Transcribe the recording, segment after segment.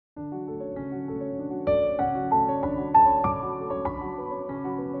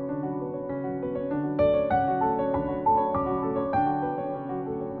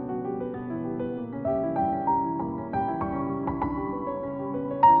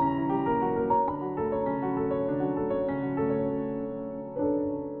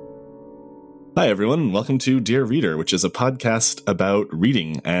Hi, everyone. Welcome to Dear Reader, which is a podcast about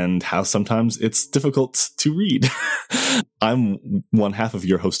reading and how sometimes it's difficult to read. I'm one half of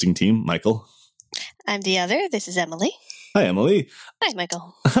your hosting team, Michael. I'm the other. This is Emily. Hi, Emily. Hi,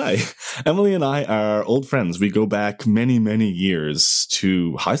 Michael. Hi. Emily and I are old friends. We go back many, many years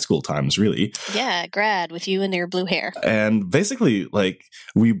to high school times, really. Yeah, grad with you and your blue hair. And basically,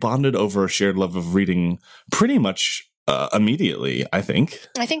 we bonded over a shared love of reading pretty much immediately, I think.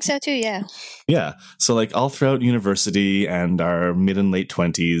 I think so too, yeah. Yeah. So all throughout university and our mid and late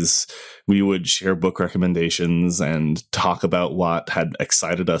 20s, we would share book recommendations and talk about what had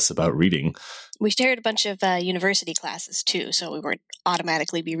excited us about reading. We shared a bunch of university classes too, so we weren't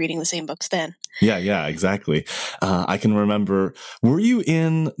automatically be reading the same books then. Yeah, exactly. I can remember, were you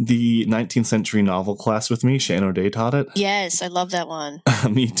in the 19th century novel class with me? Shane O'Day taught it? Yes, I love that one.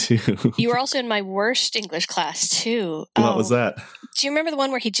 Me too. You were also in my worst English class too. What was that? Do you remember the one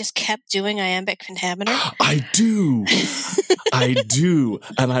where he just kept doing iambic pentameter? I do. I do.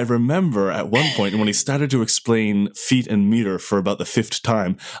 And I remember at one point when he started to explain feet and meter for about the fifth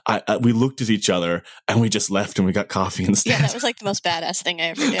time, we looked at each other and we just left and we got coffee instead. Yeah, that was the most badass thing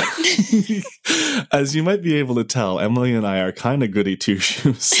I ever did. As you might be able to tell, Emily and I are kind of goody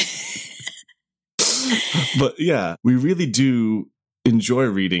two-shoes. But yeah, we really do enjoy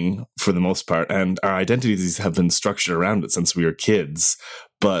reading for the most part, and our identities have been structured around it since we were kids.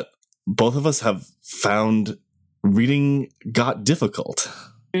 But both of us have found reading got difficult.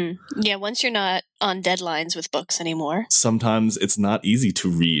 Yeah, once you're not on deadlines with books anymore. Sometimes it's not easy to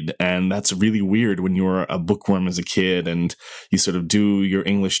read, and that's really weird when you were a bookworm as a kid and you sort of do your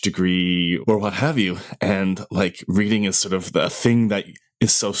English degree or what have you, and reading is sort of the thing that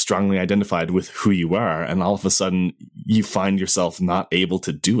is so strongly identified with who you are, and all of a sudden you find yourself not able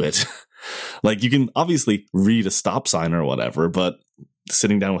to do it. You can obviously read a stop sign or whatever, but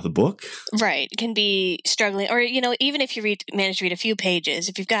sitting down with a book? Right. Can be struggling. Or, even if you manage to read a few pages,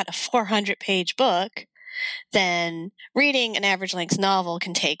 if you've got a 400-page book, then reading an average length novel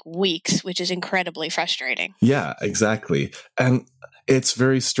can take weeks, which is incredibly frustrating. Yeah, exactly. And it's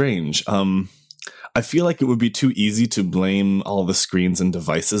very strange. I feel like it would be too easy to blame all the screens and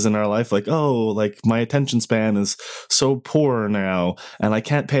devices in our life. My attention span is so poor now and I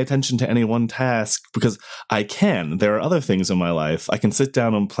can't pay attention to any one task, because I can. There are other things in my life. I can sit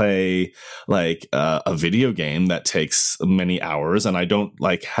down and play a video game that takes many hours and I don't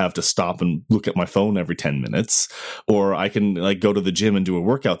have to stop and look at my phone every 10 minutes. Or I can go to the gym and do a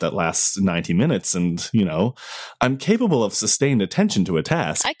workout that lasts 90 minutes. And, I'm capable of sustained attention to a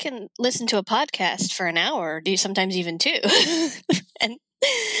task. I can listen to a podcast for an hour, sometimes even two.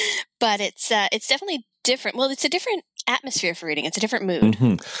 But it's definitely different. Well, it's a different atmosphere for reading. It's a different mood.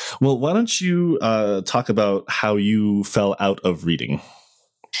 Mm-hmm. Well, why don't you talk about how you fell out of reading?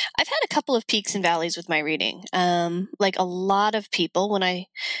 I've had a couple of peaks and valleys with my reading. Like a lot of people, when I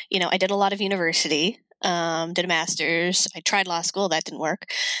did a lot of university, did a master's, I tried law school, that didn't work.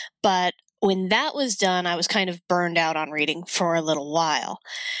 But when that was done, I was kind of burned out on reading for a little while.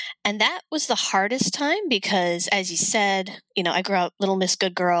 And that was the hardest time because, as you said, I grew up Little Miss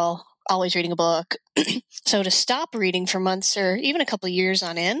Good Girl, always reading a book. So to stop reading for months or even a couple of years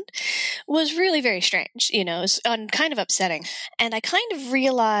on end was really very strange. It was kind of upsetting. And I kind of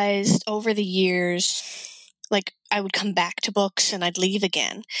realized over the years, I would come back to books and I'd leave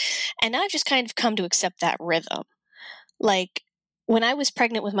again. And now I've just kind of come to accept that rhythm. When I was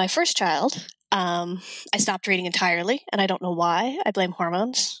pregnant with my first child, I stopped reading entirely, and I don't know why. I blame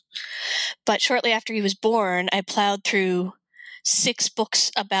hormones. But shortly after he was born, I plowed through 6 books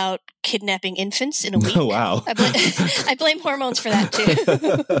about kidnapping infants in a week. Oh, wow. I blame hormones for that, too.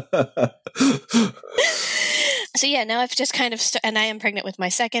 So, yeah, now I've just kind of and I am pregnant with my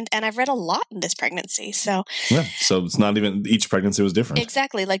second, and I've read a lot in this pregnancy. So it's not even, each pregnancy was different.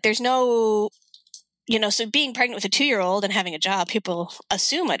 Exactly. There's no... so being pregnant with a 2-year-old and having a job, people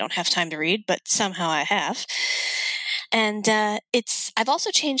assume I don't have time to read, but somehow I have. And I've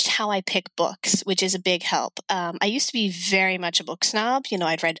also changed how I pick books, which is a big help. I used to be very much a book snob.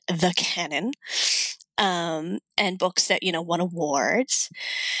 I'd read the canon and books that, won awards.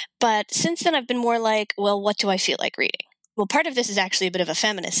 But since then, I've been more what do I feel like reading? Well, part of this is actually a bit of a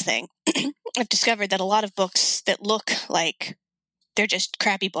feminist thing. I've discovered that a lot of books that look like they're just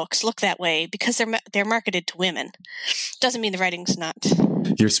crappy books look that way because they're marketed to women. Doesn't mean the writing's not.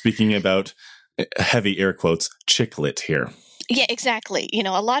 You're speaking about Heavy air quotes, chick lit here. Yeah, exactly.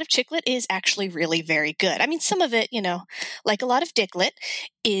 A lot of chick lit is actually really very good. I mean, some of it, like a lot of dick lit,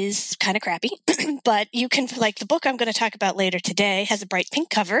 is kind of crappy, but you can, like the book I'm going to talk about later today has a bright pink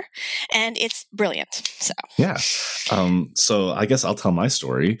cover and it's brilliant. So yeah. So I guess I'll tell my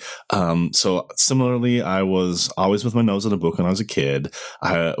story. So similarly, I was always with my nose in a book when I was a kid.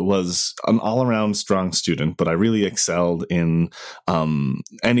 I was an all-around strong student, but I really excelled in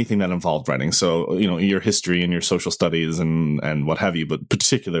anything that involved writing. So, your history and your social studies and what have you, but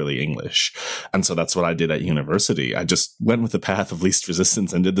particularly English. And so that's what I did at university. I just went with the path of least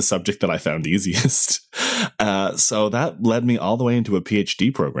resistance and did the subject that I found easiest. So that led me all the way into a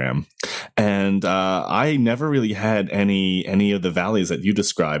PhD program. And I never really had any of the valleys that you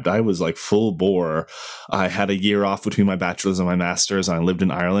described. I was like full bore. I had a year off between my bachelor's and my master's, and I lived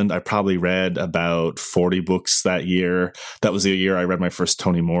in Ireland. I probably read about 40 books that year. That was the year I read my first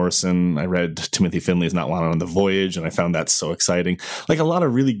Toni Morrison. I read Timothy Finley's Not Wanted on the Voyage, and I found that so exciting. Like a lot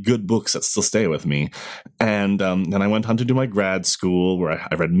of really good books that still stay with me. And then I went on to do my grad school where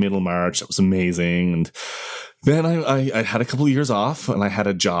I read Middlemarch. That was amazing. And then I had a couple of years off, and I had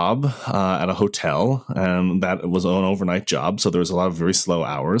a job at a hotel, and that was an overnight job. So there was a lot of very slow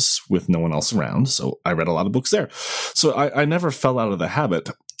hours with no one else around. So I read a lot of books there. So I never fell out of the habit.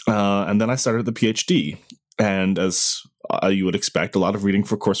 And then I started the PhD. And as you would expect, a lot of reading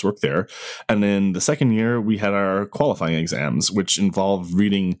for coursework there. And then the second year, we had our qualifying exams, which involved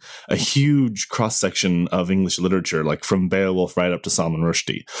reading a huge cross-section of English literature, like from Beowulf right up to Salman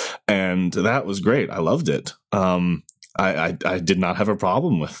Rushdie. And that was great. I loved it. I did not have a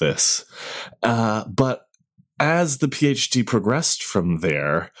problem with this. But as the PhD progressed from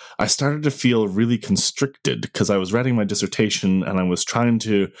there, I started to feel really constricted because I was writing my dissertation and I was trying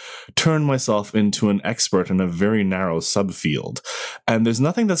to turn myself into an expert in a very narrow subfield. And there's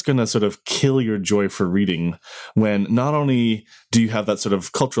nothing that's going to sort of kill your joy for reading when not only do you have that sort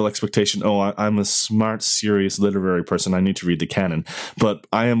of cultural expectation, I'm a smart, serious literary person, I need to read the canon, but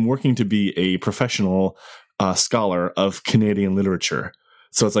I am working to be a professional scholar of Canadian literature.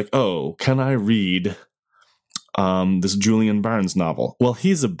 So it's like, can I read this Julian Barnes novel? Well,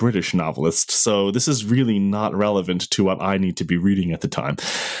 he's a British novelist, so this is really not relevant to what I need to be reading at the time.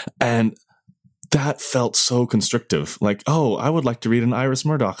 And that felt so constrictive. Like, I would like to read an Iris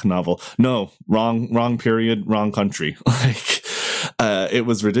Murdoch novel. No, wrong period, wrong country. It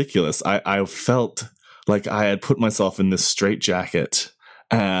was ridiculous. I felt like I had put myself in this straitjacket,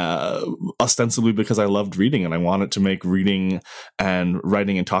 ostensibly because I loved reading and I wanted to make reading and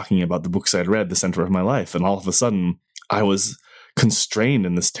writing and talking about the books I'd read the center of my life. And all of a sudden, I was constrained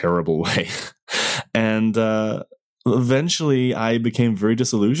in this terrible way. And eventually, I became very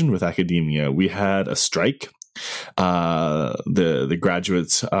disillusioned with academia. We had a strike. The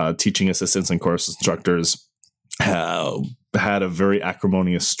graduates, teaching assistants and course instructors had a very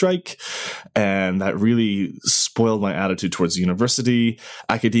acrimonious strike, and that really spoiled my attitude towards the university.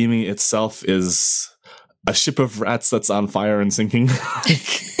 Academia itself is a ship of rats that's on fire and sinking.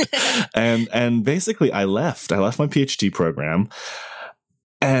 and basically I left my PhD program,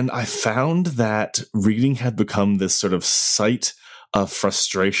 and I found that reading had become this sort of site of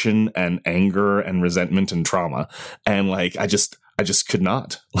frustration and anger and resentment and trauma. And I just could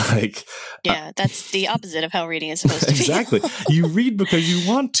not. That's the opposite of how reading is supposed to be. Exactly. You read because you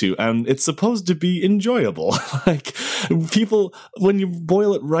want to, and it's supposed to be enjoyable. People, when you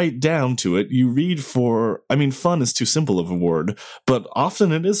boil it right down to it, you read for, fun is too simple of a word, but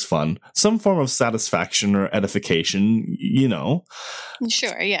often it is fun. Some form of satisfaction or edification,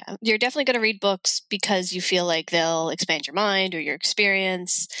 Sure, yeah. You're definitely going to read books because you feel like they'll expand your mind or your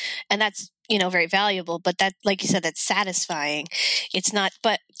experience, and that's very valuable, but that, like you said, that's satisfying. It's not,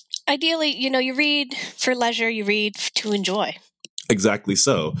 but ideally, you read for leisure, you read to enjoy. Exactly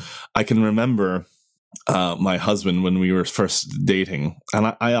so. I can remember my husband when we were first dating,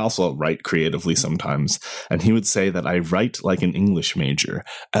 and I also write creatively sometimes, and he would say that I write like an English major.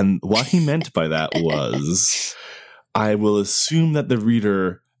 And what he meant by that was, I will assume that the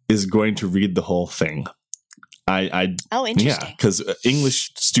reader is going to read the whole thing. Interesting. Yeah, because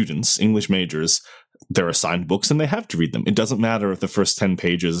English students, English majors, they're assigned books and they have to read them. It doesn't matter if the first 10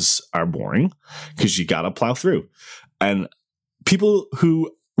 pages are boring, because you got to plow through. And people who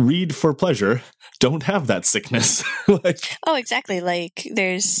read for pleasure don't have that sickness. Exactly.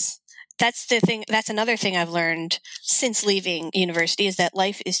 That's the thing. That's another thing I've learned since leaving university is that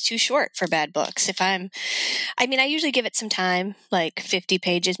life is too short for bad books. I usually give it some time, like 50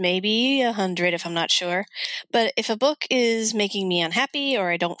 pages, maybe 100 if I'm not sure. But if a book is making me unhappy or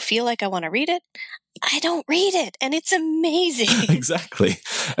I don't feel like I want to read it, I don't read it, and it's amazing.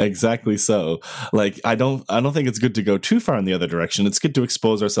 Exactly so. Like I don't think it's good to go too far in the other direction. It's good to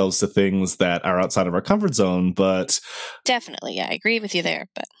expose ourselves to things that are outside of our comfort zone, but definitely, yeah, I agree with you there,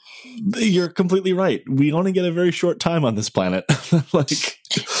 but you're completely right. We only get a very short time on this planet. Like,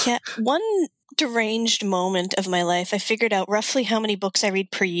 yeah, one deranged moment of my life, I figured out roughly how many books I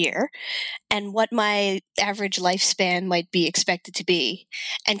read per year and what my average lifespan might be expected to be,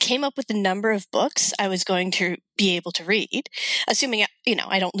 and came up with the number of books I was going to be able to read, assuming,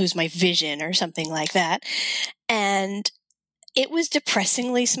 I don't lose my vision or something like that. And it was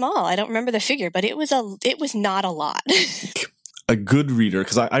depressingly small. I don't remember the figure, but it was not a lot. a good reader,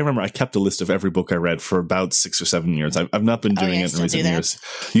 because I remember I kept a list of every book I read for about 6 or 7 years. I've not been doing it in recent years.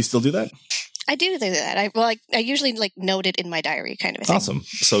 You still do that? I do that. I usually note it in my diary, kind of a thing. Awesome.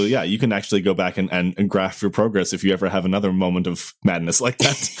 So yeah, you can actually go back and graph your progress if you ever have another moment of madness like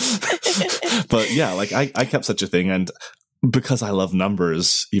that. But yeah, I kept such a thing, and because I love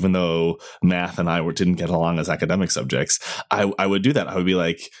numbers, even though math and I didn't get along as academic subjects, I would do that. I would be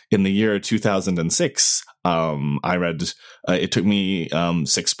like, in the year 2006, I read, it took me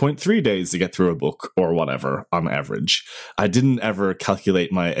 6.3 days to get through a book or whatever on average. I didn't ever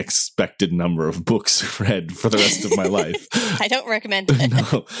calculate my expected number of books read for the rest of my life. I don't recommend it.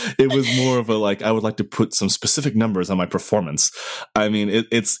 No, it was more of I would like to put some specific numbers on my performance. I mean,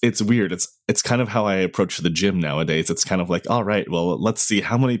 it's weird. It's kind of how I approach the gym nowadays. It's kind of like, all right, well, let's see,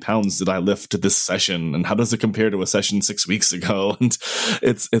 how many pounds did I lift this session, and how does it compare to a session 6 weeks ago? And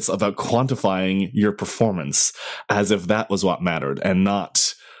it's about quantifying your performance as if that was what mattered, and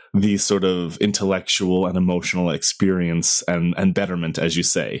not the sort of intellectual and emotional experience and betterment, as you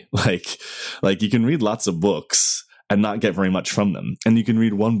say. Like you can read lots of books and not get very much from them, and you can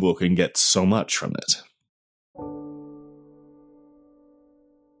read one book and get so much from it.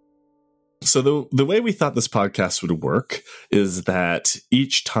 So the way we thought this podcast would work is that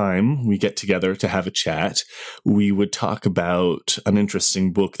each time we get together to have a chat, we would talk about an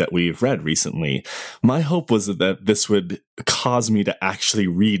interesting book that we've read recently. My hope was that this would cause me to actually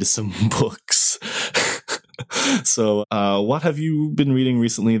read some books. So what have you been reading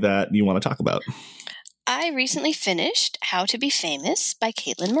recently that you want to talk about? I recently finished How to Be Famous by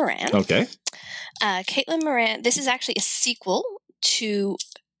Caitlin Moran. Okay. Caitlin Moran, this is actually a sequel to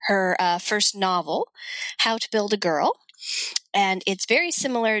her first novel, How to Build a Girl, and it's very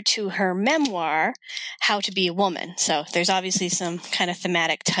similar to her memoir, How to Be a Woman. So there's obviously some kind of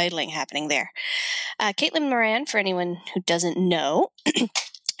thematic titling happening there. Caitlin Moran, for anyone who doesn't know,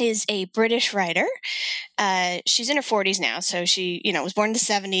 is a British writer. She's in her 40s now, so she, was born in the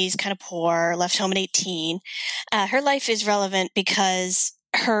 70s, kind of poor, left home at 18. Her life is relevant because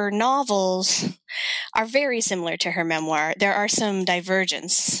her novels are very similar to her memoir. There are some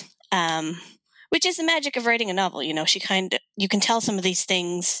divergence, which is the magic of writing a novel. You can tell some of these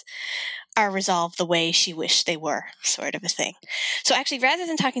things are resolved the way she wished they were, sort of a thing. So actually, rather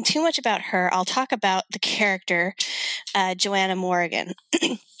than talking too much about her, I'll talk about the character, Joanna Morgan.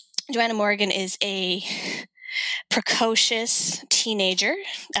 Joanna Morgan is a precocious teenager.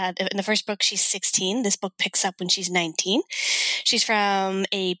 In the first book, she's 16. This book picks up when she's 19. She's from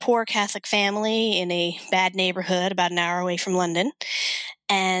a poor Catholic family in a bad neighborhood about an hour away from London.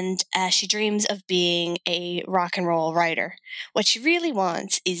 And she dreams of being a rock and roll writer. What she really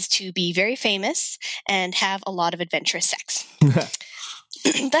wants is to be very famous and have a lot of adventurous sex.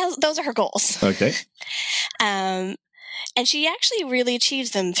 Those are her goals. Okay. And she actually really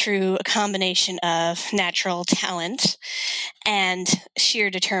achieves them through a combination of natural talent and sheer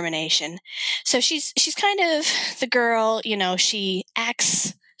determination. So she's kind of the girl, she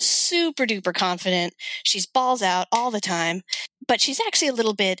acts super duper confident. She's balls out all the time, but she's actually a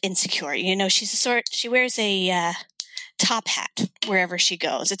little bit insecure. She wears a top hat wherever she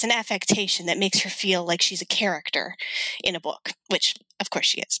goes. It's an affectation that makes her feel like she's a character in a book, which of course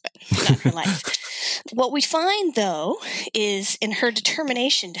she is, but not in her life. What we find, though, is in her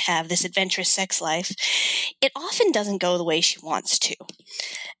determination to have this adventurous sex life, it often doesn't go the way she wants to.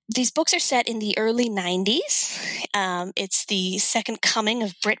 These books are set in the early 90s. It's the second coming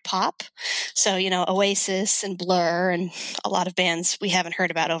of Britpop. So, Oasis and Blur and a lot of bands we haven't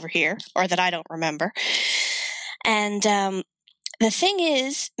heard about over here, or that I don't remember. And the thing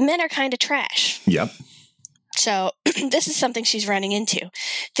is, men are kind of trash. Yep. So this is something she's running into.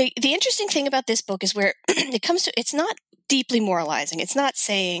 The interesting thing about this book is where it comes to, it's not deeply moralizing. It's not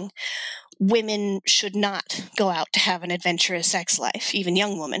saying women should not go out to have an adventurous sex life, even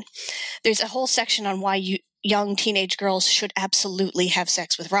young women. There's a whole section on why young teenage girls should absolutely have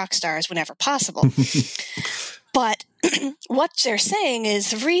sex with rock stars whenever possible. But what they're saying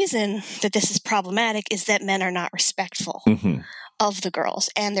is the reason that this is problematic is that men are not respectful of the girls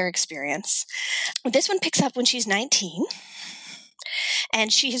and their experience. This one picks up when she's 19,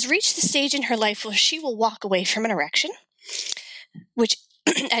 and she has reached the stage in her life where she will walk away from an erection, which,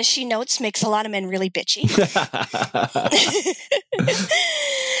 as she notes, makes a lot of men really bitchy.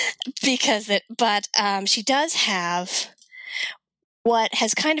 But she does have what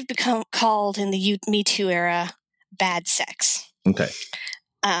has kind of become called in the Me Too era bad sex. Okay.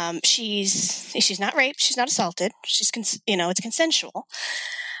 She's not raped. She's not assaulted. It's consensual,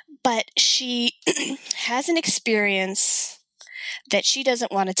 but she has an experience that she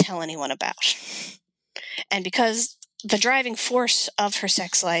doesn't want to tell anyone about. And because the driving force of her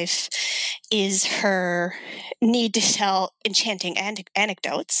sex life is her need to tell enchanting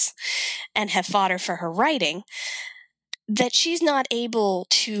anecdotes and have fodder for her writing, that she's not able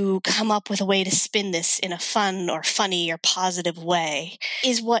to come up with a way to spin this in a fun or funny or positive way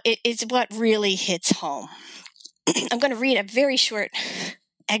is what really hits home. I'm going to read a very short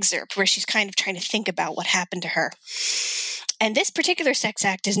excerpt where she's kind of trying to think about what happened to her. And this particular sex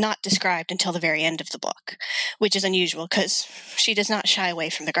act is not described until the very end of the book, which is unusual because she does not shy away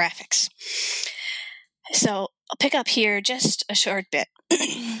from the graphics. So I'll pick up here just a short bit.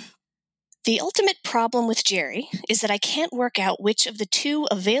 The ultimate problem with Jerry is that I can't work out which of the two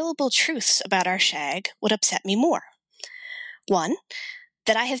available truths about our shag would upset me more. One,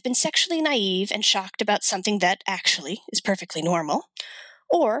 that I have been sexually naive and shocked about something that actually is perfectly normal.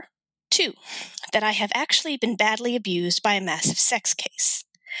 Or, two, that I have actually been badly abused by a massive sex case.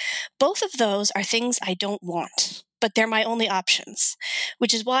 Both of those are things I don't want, but they're my only options,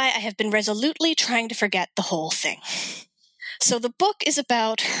 which is why I have been resolutely trying to forget the whole thing. So the book is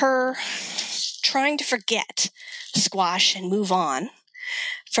about her trying to forget, squash, and move on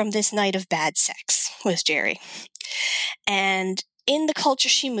from this night of bad sex with Jerry. And in the culture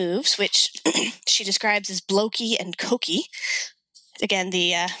she moves, which she describes as blokey and cokey, again,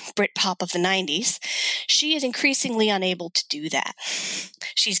 the Britpop of the 90s, she is increasingly unable to do that.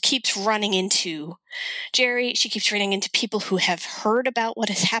 She keeps running into Jerry. She keeps running into people who have heard about what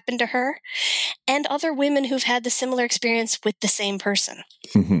has happened to her and other women who've had the similar experience with the same person.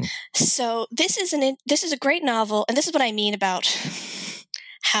 Mm-hmm. So this is a great novel, and this is what I mean about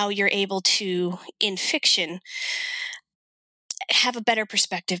how you're able to, in fiction, have a better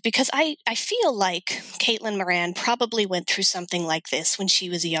perspective, because I feel like Caitlin Moran probably went through something like this when she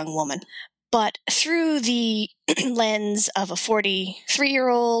was a young woman. But through the lens of a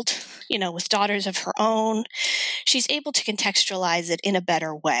 43-year-old, with daughters of her own, she's able to contextualize it in a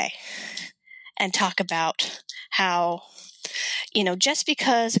better way and talk about how, just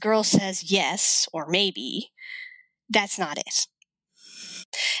because a girl says yes or maybe, that's not it.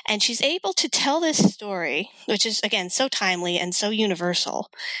 And she's able to tell this story, which is, again, so timely and so universal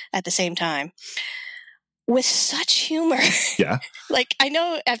at the same time, with such humor. Yeah. Like, I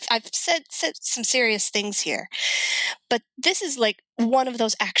know I've said some serious things here, but this is like one of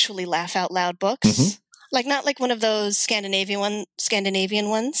those actually laugh out loud books. Mm-hmm. Like, not like one of those Scandinavian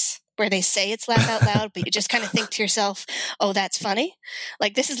ones where they say it's laugh out loud, but you just kind of think to yourself, oh, that's funny.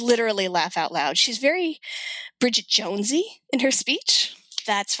 Like, this is literally laugh out loud. She's very Bridget Jonesy in her speech.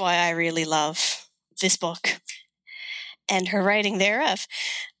 That's why I really love this book and her writing thereof.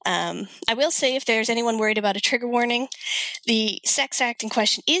 I will say, if there's anyone worried about a trigger warning, the sex act in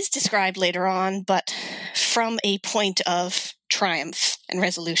question is described later on, but from a point of triumph and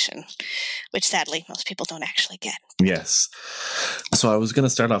resolution, which sadly most people don't actually get. Yes. So I was going to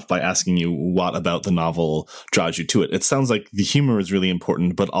start off by asking you what about the novel draws you to it. It sounds like the humor is really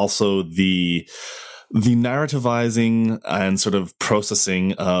important, but also the narrativizing and sort of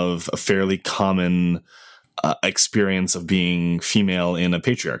processing of a fairly common experience of being female in a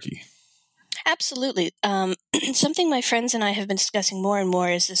patriarchy. Absolutely. Something my friends and I have been discussing more and more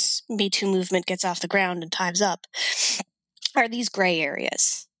as this Me Too movement gets off the ground and times up are these gray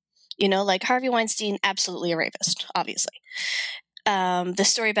areas. Like Harvey Weinstein, absolutely a rapist, obviously. The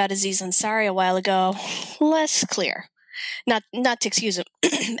story about Aziz Ansari a while ago, less clear. Not to excuse him.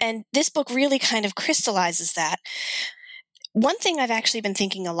 And this book really kind of crystallizes that. One thing I've actually been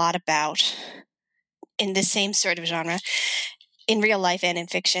thinking a lot about in this same sort of genre, in real life and in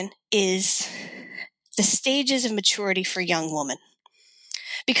fiction, is the stages of maturity for a young woman.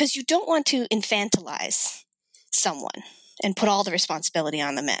 Because you don't want to infantilize someone and put all the responsibility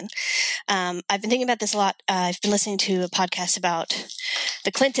on the men. I've been thinking about this a lot. I've been listening to a podcast about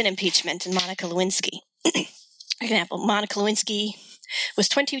the Clinton impeachment and Monica Lewinsky. For example, Monica Lewinsky was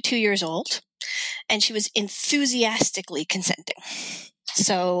 22 years old, and she was enthusiastically consenting.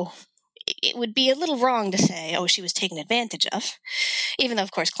 So it would be a little wrong to say, oh, she was taken advantage of, even though,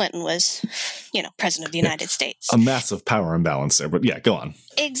 of course, Clinton was, president of the United States. A massive power imbalance there, but yeah, go on.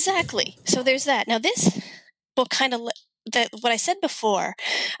 Exactly. So there's that. Now, this book kind of, what I said before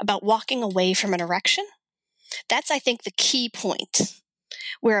about walking away from an erection, that's, I think, the key point,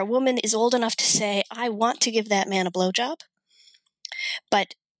 where a woman is old enough to say, I want to give that man a blowjob,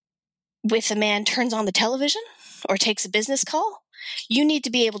 but if a man turns on the television or takes a business call, you need to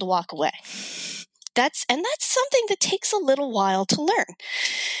be able to walk away. That's something that takes a little while to learn.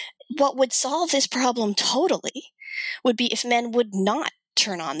 What would solve this problem totally would be if men would not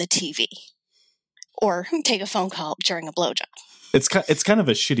turn on the TV or take a phone call during a blowjob. It's kind of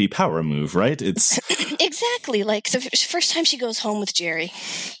a shitty power move, right? It's exactly like the first time she goes home with Jerry.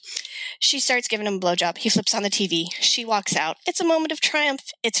 She starts giving him a blowjob. He flips on the TV. She walks out. It's a moment of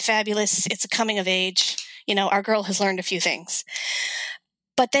triumph. It's fabulous. It's a coming of age. Our girl has learned a few things.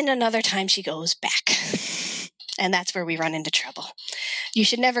 But then another time she goes back. And that's where we run into trouble. You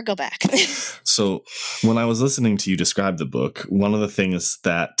should never go back. So when I was listening to you describe the book, one of the things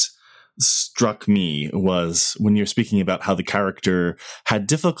that struck me was when you're speaking about how the character had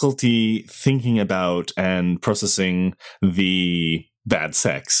difficulty thinking about and processing the bad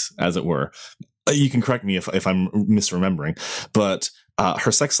sex, as it were. You can correct me if I'm misremembering, but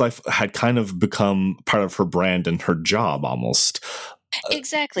her sex life had kind of become part of her brand and her job almost.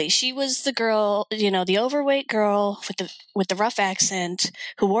 Exactly. She was the girl, the overweight girl with the rough accent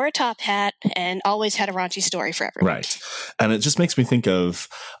who wore a top hat and always had a raunchy story for everyone. Right. And it just makes me think of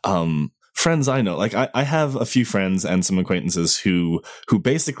friends I know. Like I have a few friends and some acquaintances who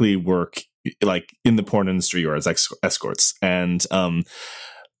basically work like in the porn industry or as escorts. And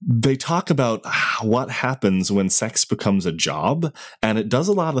they talk about what happens when sex becomes a job, and it does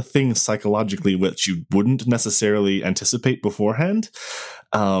a lot of things psychologically which you wouldn't necessarily anticipate beforehand.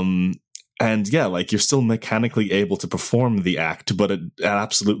 And yeah, like you're still mechanically able to perform the act, but it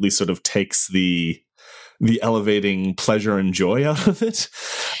absolutely sort of takes the elevating pleasure and joy out of it.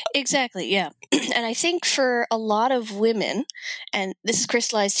 Exactly, yeah. And I think for a lot of women, and this is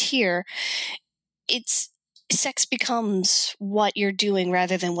crystallized here, sex becomes what you're doing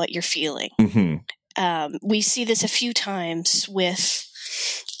rather than what you're feeling. Mm-hmm. We see this a few times with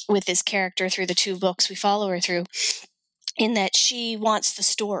this character through the two books we follow her through, in that she wants the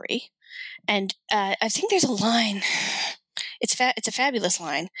story. And I think there's a line, it's a fabulous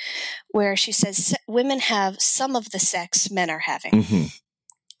line, where she says, women have some of the sex men are having. Mm-hmm.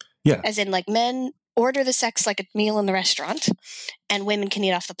 Yeah. As in, like, men order the sex like a meal in the restaurant, and women can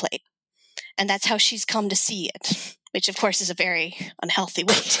eat off the plate. And that's how she's come to see it, which, of course, is a very unhealthy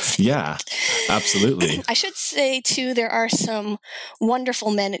way to see Yeah, absolutely. I should say, too, there are some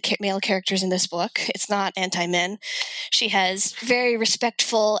wonderful male characters in this book. It's not anti-men. She has very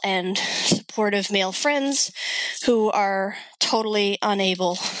respectful and supportive male friends who are totally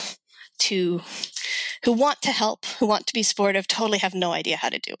unable to, who want to help, who want to be supportive, totally have no idea how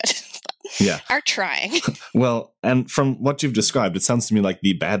to do it. Yeah. Are trying. Well, and from what you've described, it sounds to me like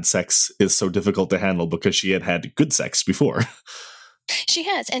the bad sex is so difficult to handle because she had good sex before. She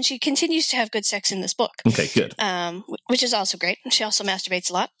has, and she continues to have good sex in this book. Okay, good. Which is also great. She also masturbates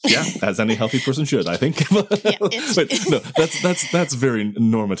a lot. Yeah, as any healthy person should, I think. Yeah, Wait, no, that's very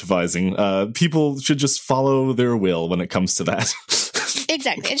normativizing. People should just follow their will when it comes to that.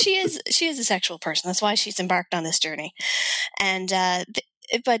 Exactly, and she is a sexual person. That's why she's embarked on this journey. And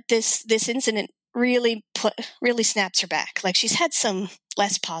but this incident really snaps her back. Like, she's had some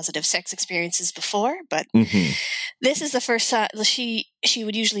less positive sex experiences before, but mm-hmm. This is the first time she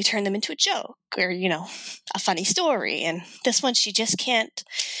would usually turn them into a joke or, a funny story. And this one, she just can't,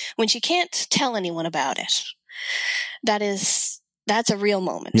 when she can't tell anyone about it, that's a real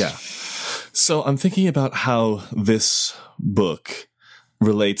moment. Yeah. So I'm thinking about how this book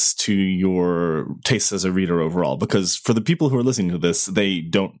relates to your tastes as a reader overall, because for the people who are listening to this, they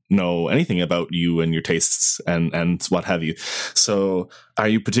don't know anything about you and your tastes and what have you. So are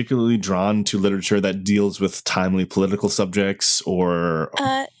you particularly drawn to literature that deals with timely political subjects or...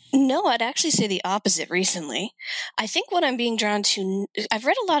 No, I'd actually say the opposite recently. I think what I'm being drawn to, I've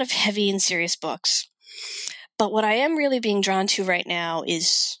read a lot of heavy and serious books, but what I am really being drawn to right now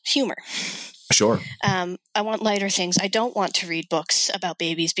is humor. Sure. I want lighter things. I don't want to read books about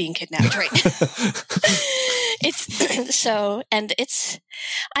babies being kidnapped right now.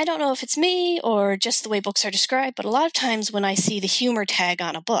 I don't know if it's me or just the way books are described, but a lot of times when I see the humor tag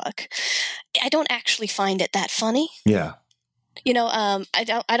on a book, I don't actually find it that funny. Yeah. I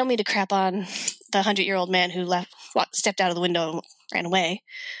don't mean to crap on the 100-year-old man who stepped out of the window and ran away,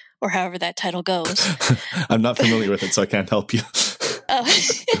 or however that title goes. I'm not familiar with it, so I can't help you. Oh,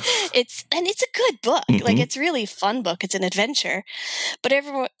 it's a good book. Mhm. Like, it's really a fun book. It's an adventure. But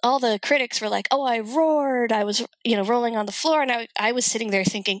all the critics were like, "Oh, I roared. I was, rolling on the floor," and I was sitting there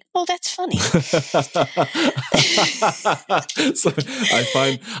thinking, "Oh, that's funny." So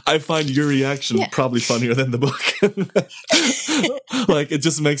I find your reaction probably funnier than the book. Like, it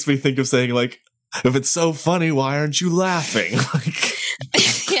just makes me think of saying, like, if it's so funny, why aren't you laughing? Like,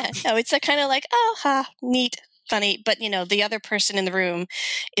 Yeah, no, it's a kind of like, oh, ha, neat, funny, but the other person in the room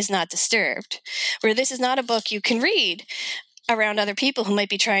is not disturbed. Where this is not a book you can read around other people who might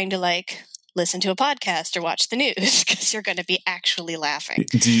be trying to, like, listen to a podcast or watch the news, because you're going to be actually laughing.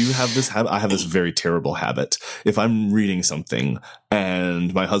 do you have this habit? I have this very terrible habit. If I'm reading something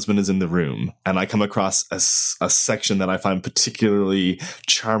and my husband is in the room and I come across a section that I find particularly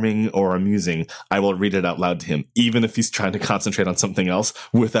charming or amusing, I will read it out loud to him, even if he's trying to concentrate on something else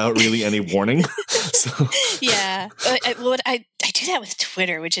without really any warning. So Yeah. I do that with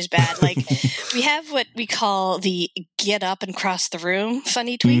Twitter, which is bad. Like, we have what we call the get up and cross the room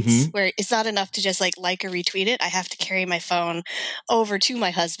funny tweets, where it's not enough to just like or retweet it. I have to carry my phone over to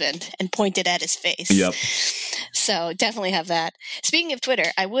my husband and point it at his face. Yep. So definitely have that. Speaking of Twitter,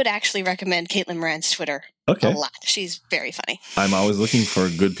 I would actually recommend Caitlin Moran's Twitter a lot. She's very funny. I'm always looking for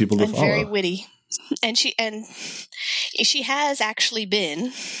good people to and follow. Very witty. And she has actually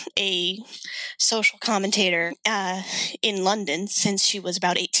been a social commentator in London since she was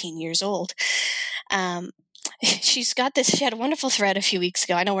about 18 years old. She had a wonderful thread a few weeks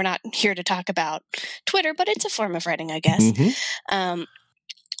ago. I know we're not here to talk about Twitter, but it's a form of writing, I guess,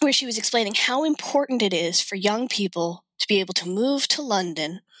 where she was explaining how important it is for young people to be able to move to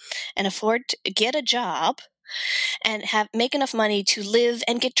London and afford to get a job and make enough money to live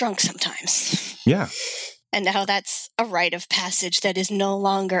and get drunk sometimes. Yeah. And how that's a rite of passage that is no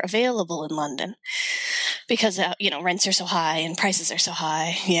longer available in London because rents are so high and prices are so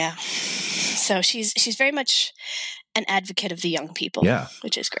high. Yeah. So she's very much an advocate of the young people. Yeah.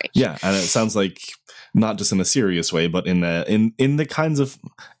 Which is great. Yeah, and it sounds like not just in a serious way, but in the kinds of,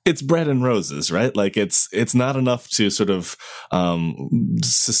 it's bread and roses, right? Like, it's not enough to sort of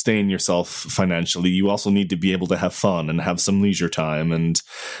sustain yourself financially. You also need to be able to have fun and have some leisure time and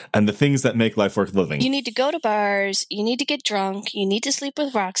the things that make life worth living. You need to go to bars, you need to get drunk, you need to sleep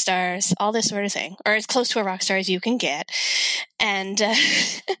with rock stars, all this sort of thing, or as close to a rock star as you can get. And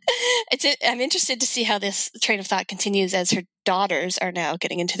I'm interested to see how this train of thought continues as her daughters are now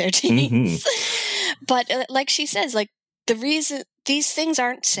getting into their teens. But like she says, like, the reason these things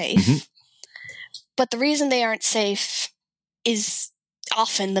aren't safe, but the reason they aren't safe is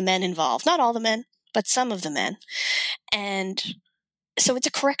often the men involved. Not all the men, but some of the men. And so it's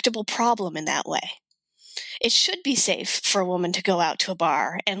a correctable problem in that way. It should be safe for a woman to go out to a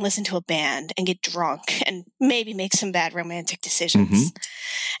bar and listen to a band and get drunk and maybe make some bad romantic decisions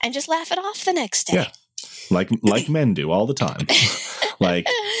and just laugh it off the next day. Yeah. Like men do all the time. Like,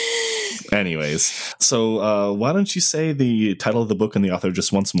 anyways, so why don't you say the title of the book and the author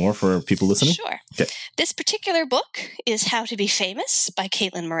just once more for people listening? Sure. Okay. This particular book is How to Be Famous by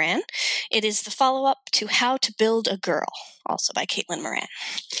Caitlin Moran. It is the follow-up to How to Build a Girl, also by Caitlin Moran.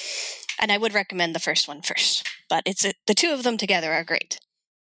 And I would recommend the first one first, but the two of them together are great.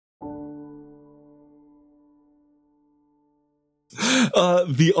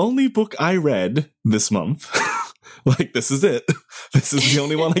 The only book I read this month, like, this is it. This is the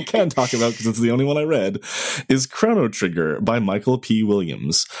only one I can talk about because it's the only one I read, is Chrono Trigger by Michael P.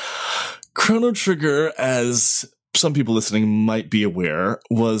 Williams. Chrono Trigger, as some people listening might be aware,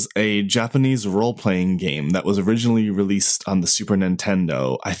 was a Japanese role-playing game that was originally released on the Super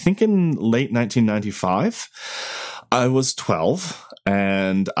Nintendo, I think in late 1995. I was 12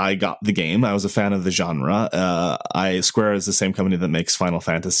 and I got the game. I was a fan of the genre. Square is the same company that makes Final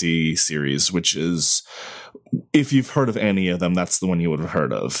Fantasy series, which is, if you've heard of any of them, that's the one you would have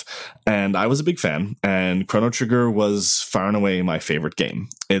heard of. And I was a big fan, and Chrono Trigger was far and away my favorite game.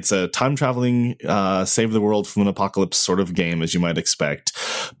 It's a time-traveling, save the world from an apocalypse sort of game, as you might expect.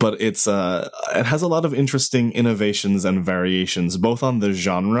 But it has a lot of interesting innovations and variations, both on the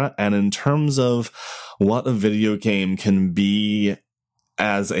genre and in terms of what a video game can be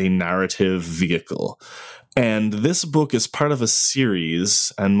as a narrative vehicle. And this book is part of a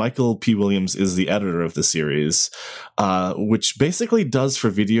series, and Michael P. Williams is the editor of the series, which basically does for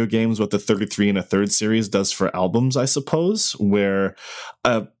video games what the 33 and a Third series does for albums, I suppose, where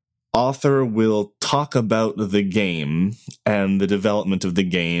author will talk about the game and the development of the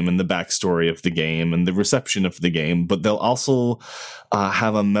game and the backstory of the game and the reception of the game, but they'll also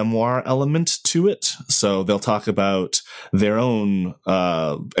have a memoir element to it. So they'll talk about their own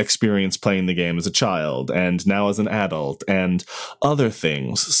experience playing the game as a child and now as an adult and other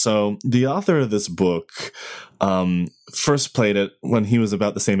things. So the author of this book first played it when he was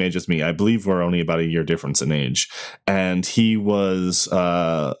about the same age as me. I believe we're only about a year difference in age. And he was,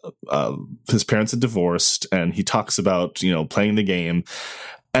 his parents had divorced, and he talks about, playing the game.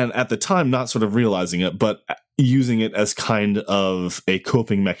 And at the time, not sort of realizing it, but using it as kind of a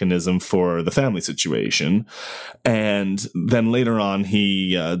coping mechanism for the family situation. And then later on,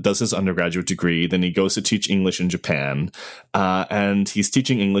 he does his undergraduate degree. Then he goes to teach English in Japan. And he's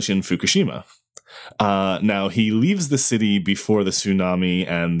teaching English in Fukushima. Now, he leaves the city before the tsunami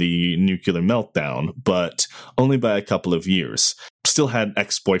and the nuclear meltdown, but only by a couple of years. Still had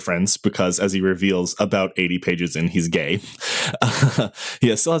ex-boyfriends because, as he reveals about 80 pages in, he's gay.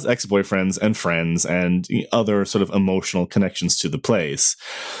 He still has ex-boyfriends and friends and other sort of emotional connections to the place.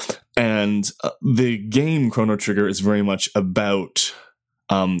 And the game Chrono Trigger is very much about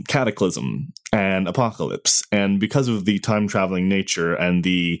cataclysm and apocalypse. And because of the time-traveling nature and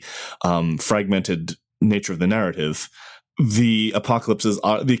the fragmented nature of the narrative, the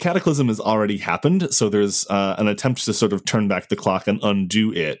cataclysm has already happened, so there's an attempt to sort of turn back the clock and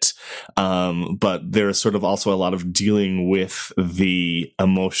undo it. But there's sort of also a lot of dealing with the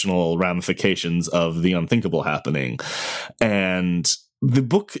emotional ramifications of the unthinkable happening. And the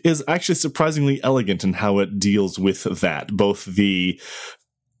book is actually surprisingly elegant in how it deals with that.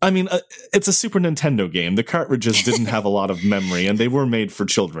 It's a Super Nintendo game. The cartridges didn't have a lot of memory, and they were made for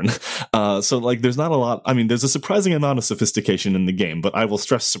children. So there's not a lot. There's a surprising amount of sophistication in the game, but I will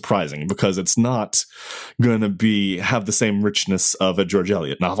stress surprising because it's not going to have the same richness of a George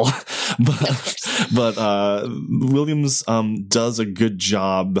Eliot novel. but Williams does a good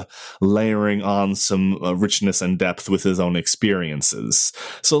job layering on some richness and depth with his own experiences.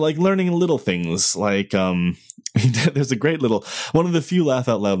 So learning little things there's a great one of the few laugh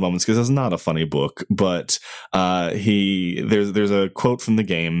out loud moments, because it's not a funny book, but there's a quote from the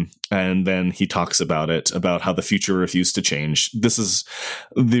game, and then he talks about how the future refused to change. This is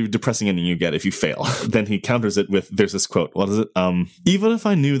the depressing ending you get if you fail. Then he counters it with, there's this quote. What is it? Even if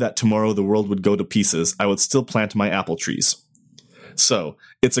I knew that tomorrow the world would go to pieces, I would still plant my apple trees. So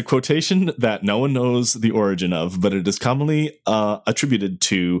it's a quotation that no one knows the origin of, but it is commonly attributed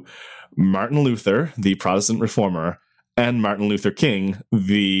to Martin Luther, the Protestant reformer, and Martin Luther King,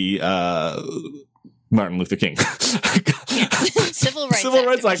 the Martin Luther King. Civil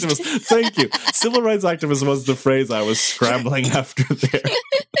rights activist. Thank you. Civil rights activist was the phrase I was scrambling after there.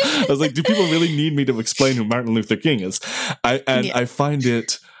 I was like, do people really need me to explain who Martin Luther King is? I find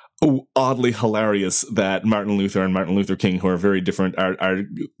it oddly hilarious that Martin Luther and Martin Luther King, who are very different, are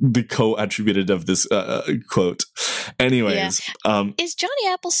the co-attributed of this quote. Anyways. Yeah. Is Johnny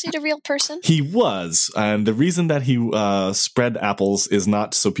Appleseed a real person? He was. And the reason that he spread apples is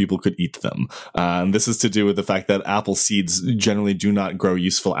not so people could eat them. And this is to do with the fact that apple seeds generally do not grow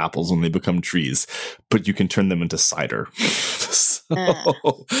useful apples when they become trees, but you can turn them into cider.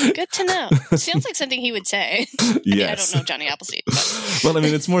 Good to know. Sounds like something he would say. Yes. I don't know Johnny Appleseed. But. Well,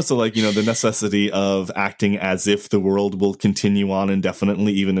 it's more so the necessity of acting as if the world will continue on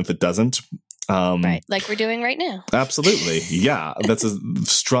indefinitely, even if it doesn't. Right, like we're doing right now. Absolutely. Yeah, that's a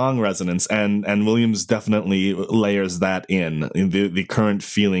strong resonance. And Williams definitely layers that in the current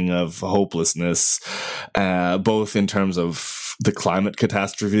feeling of hopelessness, both in terms of the climate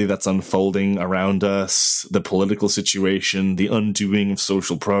catastrophe that's unfolding around us, the political situation, the undoing of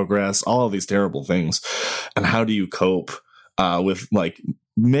social progress, all of these terrible things. And how do you cope with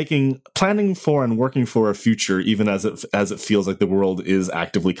planning for and working for a future, even as it feels like the world is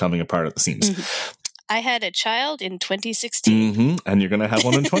actively coming apart at the seams. Mm-hmm. I had a child in 2016. Mm-hmm. And you're going to have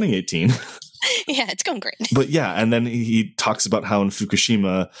one in 2018. Yeah, it's going great. But yeah, and then he talks about how in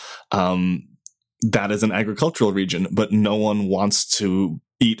Fukushima, that is an agricultural region, but no one wants to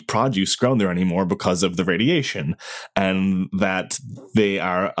eat produce grown there anymore because of the radiation, and that they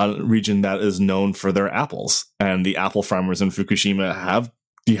are a region that is known for their apples. And the apple farmers in Fukushima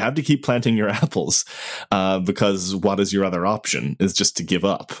you have to keep planting your apples because what is your other option is just to give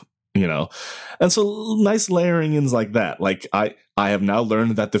up, And so nice layering-ins like that. I have now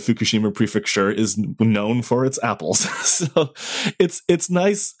learned that the Fukushima prefecture is known for its apples. So it's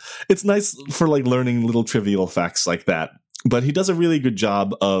nice. It's nice for learning little trivial facts like that. But he does a really good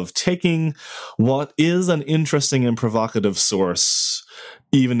job of taking what is an interesting and provocative source,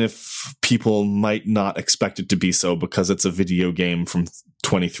 even if people might not expect it to be so because it's a video game from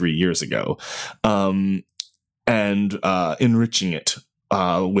 23 years ago, and enriching it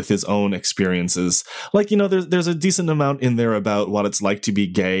with his own experiences. Like, there's a decent amount in there about what it's like to be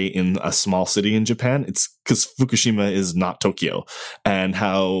gay in a small city in Japan. It's because Fukushima is not Tokyo, and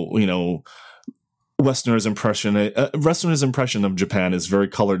how, Westerners' impression of Japan is very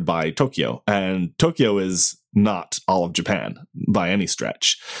colored by Tokyo, and Tokyo is not all of Japan by any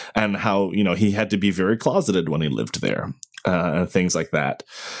stretch, and how, he had to be very closeted when he lived there, and things like that.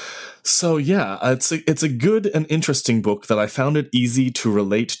 So yeah, it's a good and interesting book that I found it easy to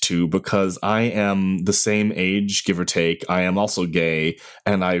relate to because I am the same age, give or take. I am also gay,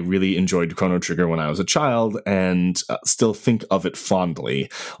 and I really enjoyed Chrono Trigger when I was a child, and still think of it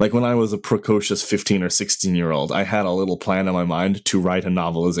fondly. Like when I was a precocious 15 or 16-year-old, I had a little plan in my mind to write a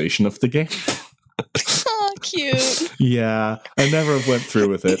novelization of the game. Oh, cute. Yeah, I never went through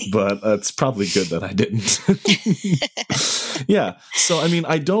with it, but it's probably good that I didn't. Yeah, so I mean,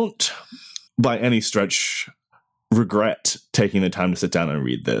 I don't, by any stretch, regret taking the time to sit down and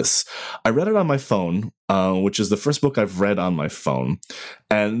read this. I read it on my phone, which is the first book I've read on my phone,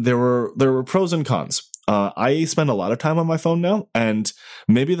 and there were pros and cons. I spend a lot of time on my phone now, and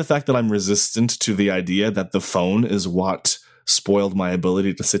maybe the fact that I'm resistant to the idea that the phone is what spoiled my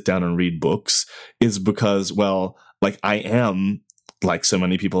ability to sit down and read books is because, well, like I am, like so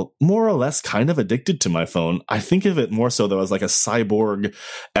many people, more or less kind of addicted to my phone. I think of it more so though as like a cyborg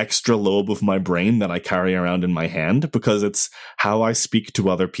extra lobe of my brain that I carry around in my hand, because it's how I speak to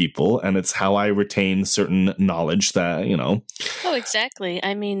other people and it's how I retain certain knowledge that, Oh, exactly.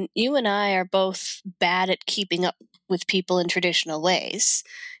 I mean, you and I are both bad at keeping up with people in traditional ways.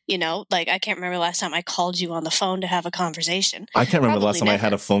 Like I can't remember the last time I called you on the phone to have a conversation. I can't remember Probably the last time never. I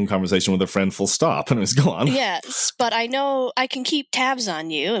had a phone conversation with a friend full stop, and it was go on. Yes, but I know I can keep tabs on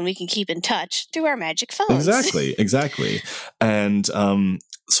you and we can keep in touch through our magic phones. Exactly. And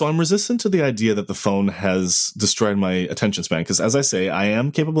so I'm resistant to the idea that the phone has destroyed my attention span, because as I say, I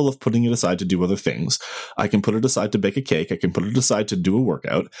am capable of putting it aside to do other things. I can put it aside to bake a cake. I can put it aside to do a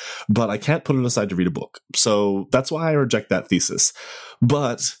workout, but I can't put it aside to read a book. So that's why I reject that thesis.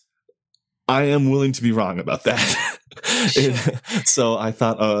 But I am willing to be wrong about that. Sure. So I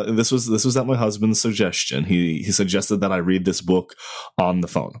thought this was at my husband's suggestion. He suggested that I read this book on the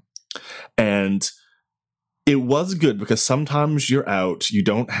phone. And it was good because sometimes you're out, you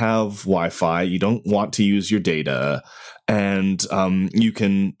don't have Wi-Fi, you don't want to use your data, and you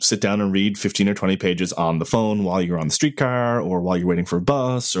can sit down and read 15 or 20 pages on the phone while you're on the streetcar or while you're waiting for a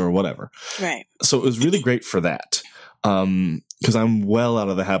bus or whatever. Right. So it was really great for that. Because I'm well out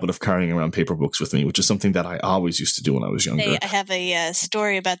of the habit of carrying around paper books with me, which is something that I always used to do when I was younger. Hey, I have a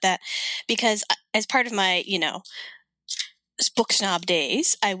story about that because as part of my, book snob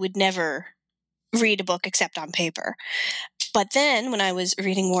days, I would never read a book except on paper. But then when I was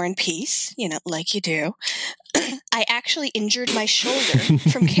reading War and Peace, like you do, I actually injured my shoulder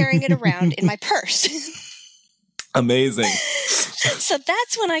from carrying it around in my purse. Amazing. So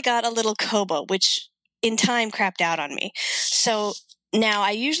that's when I got a little Kobo, which in time crapped out on me. So now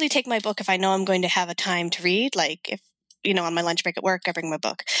I usually take my book if I know I'm going to have a time to read, like if, on my lunch break at work, I bring my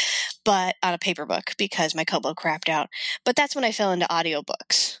book, but on a paper book because my Kobo crapped out. But that's when I fell into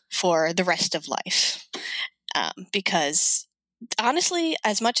audiobooks for the rest of life. Because honestly,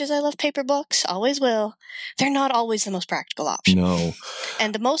 as much as I love paper books, always will, they're not always the most practical option. No.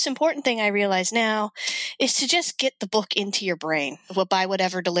 And the most important thing I realize now is to just get the book into your brain by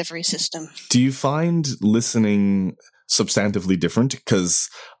whatever delivery system. Do you find listening substantively different? Because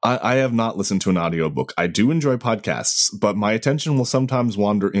I have not listened to an audiobook. I do enjoy podcasts, but my attention will sometimes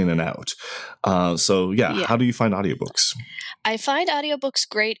wander in and out. So yeah, how do you find audiobooks? I find audiobooks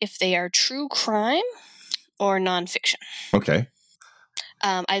great if they are true crime or nonfiction. Okay.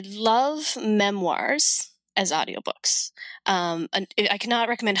 I love memoirs as audiobooks. And I cannot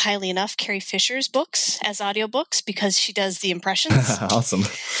recommend highly enough Carrie Fisher's books as audiobooks because she does the impressions. Awesome.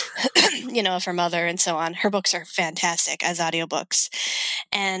 Of her mother and so on. Her books are fantastic as audiobooks.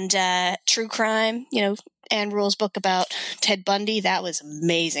 And true crime, Anne Rule's book about Ted Bundy, that was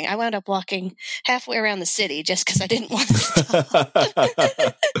amazing. I wound up walking halfway around the city just because I didn't want to stop.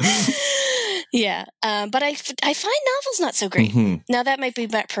 Yeah. But I find novels not so great. Mm-hmm. Now, that might be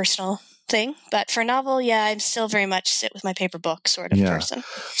my personal thing, but for a novel, I'm still very much sit with my paper book sort of person.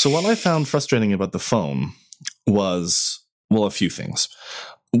 So what I found frustrating about the phone was, well, a few things.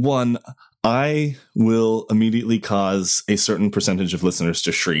 One, I will immediately cause a certain percentage of listeners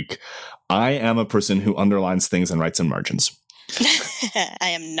to shriek. I am a person who underlines things and writes in margins. I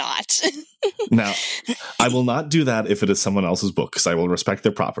am not. Now, I will not do that if it is someone else's book, because I will respect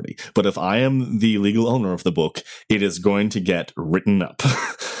their property. But if I am the legal owner of the book, it is going to get written up.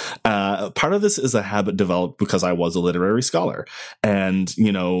 part of this is a habit developed because I was a literary scholar. And,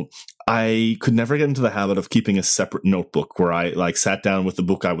 I could never get into the habit of keeping a separate notebook where I like sat down with the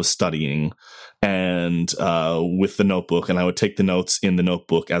book I was studying and with the notebook, and I would take the notes in the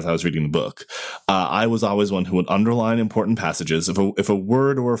notebook as I was reading the book. I was always one who would underline important passages. If a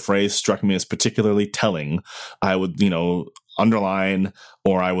word or a phrase struck me as particularly telling, I would, underline,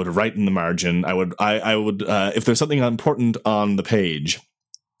 or I would write in the margin. I would if there's something important on the page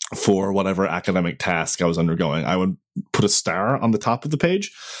for whatever academic task I was undergoing, I would put a star on the top of the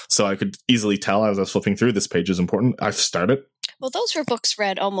page so I could easily tell as I was flipping through, this page is important. I've started. Well, those were books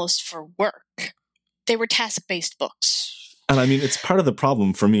read almost for work. They were task-based books. And I mean, it's part of the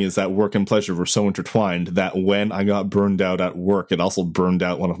problem for me is that work and pleasure were so intertwined that when I got burned out at work, it also burned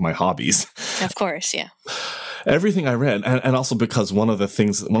out one of my hobbies. Of course, yeah. Everything I read, and also because one of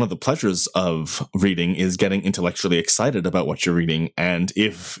the pleasures of reading is getting intellectually excited about what you're reading. And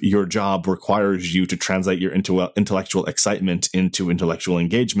if your job requires you to translate your intellectual excitement into intellectual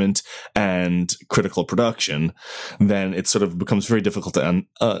engagement and critical production, then it sort of becomes very difficult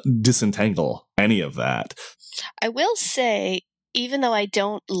to disentangle any of that. I will say, even though I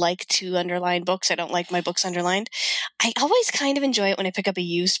don't like to underline books, I don't like my books underlined, I always kind of enjoy it when I pick up a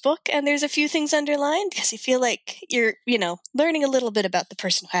used book and there's a few things underlined, because you feel like you're, learning a little bit about the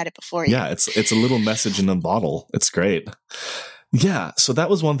person who had it before you. Yeah, it's a little message in a bottle. It's great. Yeah, so that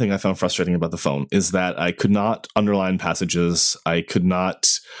was one thing I found frustrating about the phone, is that I could not underline passages. I could not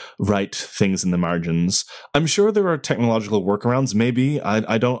write things in the margins. I'm sure there are technological workarounds, maybe.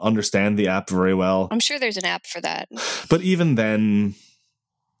 I don't understand the app very well. I'm sure there's an app for that. But even then,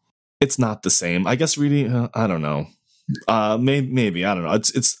 it's not the same. I guess reading, I don't know. Maybe, I don't know.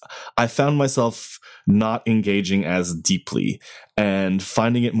 I found myself not engaging as deeply and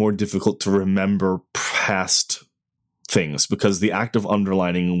finding it more difficult to remember past things, because the act of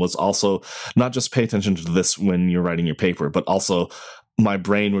underlining was also not just pay attention to this when you're writing your paper, but also my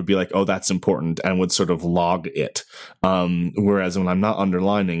brain would be like, oh, that's important, and would sort of log it. Whereas when I'm not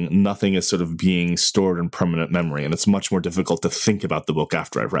underlining, nothing is sort of being stored in permanent memory, and it's much more difficult to think about the book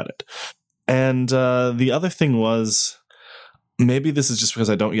after I've read it. And the other thing was, maybe this is just because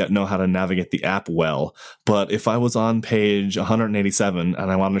I don't yet know how to navigate the app well, but if I was on page 187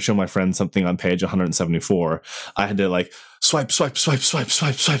 and I wanted to show my friend something on page 174, I had to like swipe,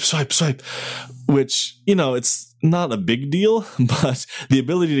 which, it's not a big deal, but the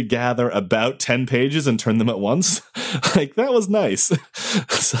ability to gather about 10 pages and turn them at once, like, that was nice.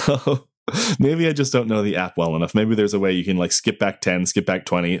 So maybe I just don't know the app well enough. Maybe there's a way you can like skip back 10, skip back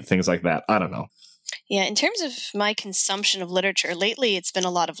 20, things like that. I don't know. Yeah, in terms of my consumption of literature, lately it's been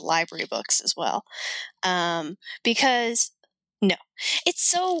a lot of library books as well. Because, no, it's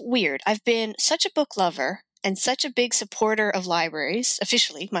so weird. I've been such a book lover and such a big supporter of libraries,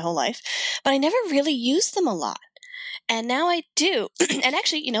 officially, my whole life, but I never really used them a lot. And now I do. And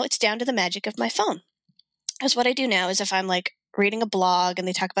actually, it's down to the magic of my phone. Because what I do now is if I'm like reading a blog and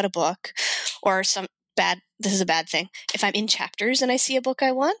they talk about a book, or this is a bad thing. If I'm in chapters and I see a book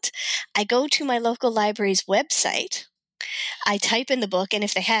I want, I go to my local library's website, I type in the book, and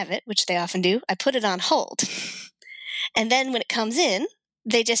if they have it, which they often do, I put it on hold. And then when it comes in,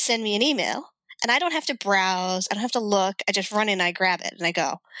 they just send me an email, and I don't have to browse, I don't have to look, I just run in, I grab it, and I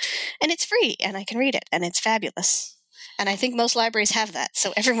go. And it's free, and I can read it, and it's fabulous. And I think most libraries have that,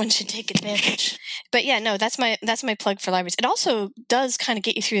 so everyone should take advantage. But yeah, no, that's my plug for libraries. It also does kind of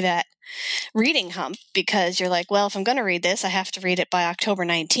get you through that reading hump, because you're like, well, if I'm going to read this, I have to read it by October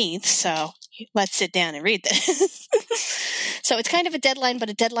 19th, so let's sit down and read this. So it's kind of a deadline, but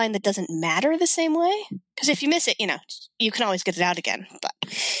a deadline that doesn't matter the same way. Because if you miss it, you can always get it out again, but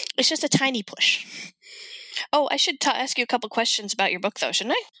it's just a tiny push. Oh, I should ask you a couple questions about your book, though,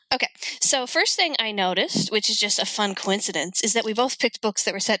 shouldn't I? Okay. So first thing I noticed, which is just a fun coincidence, is that we both picked books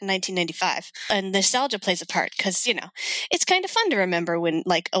that were set in 1995. And nostalgia plays a part because, it's kind of fun to remember when,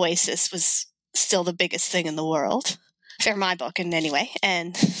 like, Oasis was still the biggest thing in the world. For my book, in any way,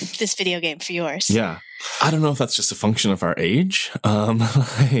 and this video game for yours. Yeah. I don't know if that's just a function of our age. Yeah,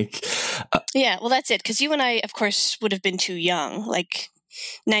 well, that's it. Because you and I, of course, would have been too young. Like,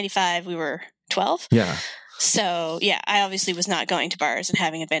 95, we were 12. Yeah. So, yeah, I obviously was not going to bars and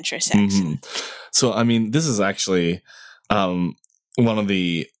having adventurous sex. Mm-hmm. So, I mean, this is actually one of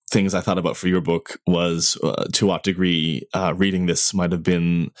the things I thought about for your book was to what degree reading this might have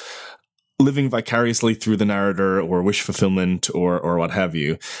been living vicariously through the narrator or wish fulfillment or what have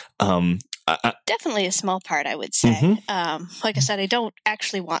you. Definitely a small part, I would say. Mm-hmm. Like I said, I don't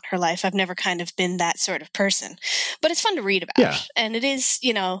actually want her life. I've never kind of been that sort of person. But it's fun to read about. Yeah. And it is,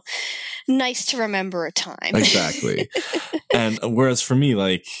 nice to remember a time. Exactly. And whereas for me,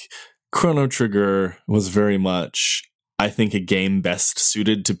 like, Chrono Trigger was very much, I think, a game best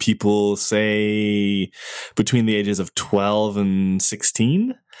suited to people, say, between the ages of 12 and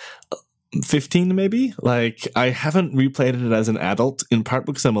 16. 15 maybe. Like, I haven't replayed it as an adult, in part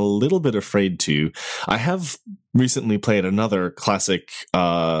because I'm a little bit afraid to. I have recently played another classic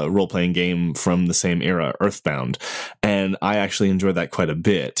role-playing game from the same era, Earthbound, and I actually enjoyed that quite a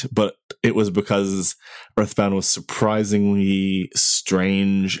bit, but it was because Earthbound was surprisingly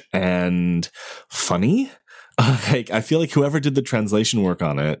strange and funny. Like, I feel like whoever did the translation work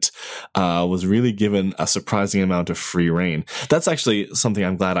on it was really given a surprising amount of free reign. That's actually something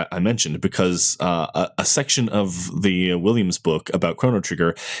I'm glad I mentioned, because a section of the Williams book about Chrono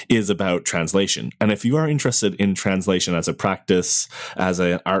Trigger is about translation. And if you are interested in translation as a practice, as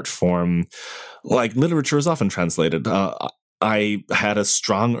an art form, like, literature is often translated. I had a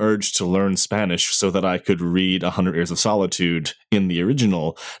strong urge to learn Spanish so that I could read 100 Years of Solitude in the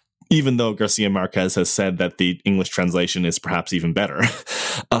original, even though Garcia Marquez has said that the English translation is perhaps even better.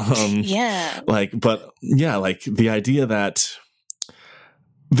 Like the idea that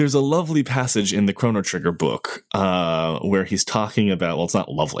there's a lovely passage in the Chrono Trigger book where he's talking about, well, it's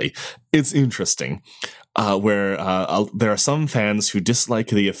not lovely, it's interesting, where there are some fans who dislike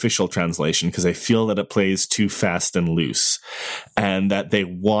the official translation because they feel that it plays too fast and loose, and that they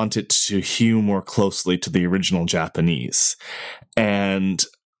want it to hew more closely to the original Japanese. And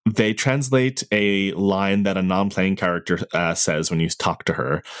they translate a line that a non-playing character says when you talk to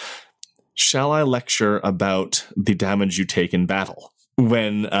her. Shall I lecture about the damage you take in battle?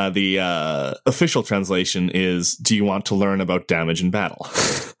 When the official translation is, do you want to learn about damage in battle?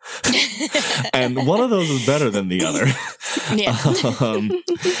 And one of those is better than the other. Yeah.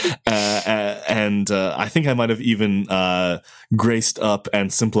 And I think I might have even graced up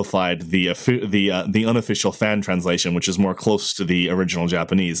and simplified the unofficial fan translation, which is more close to the original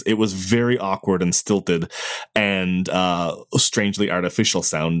Japanese. It was very awkward and stilted and strangely artificial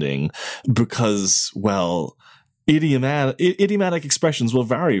sounding because, well, idiomatic expressions will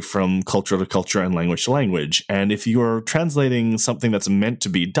vary from culture to culture and language to language. And if you're translating something that's meant to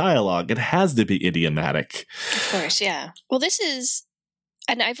be dialogue, it has to be idiomatic. Of course, yeah. Well, this is,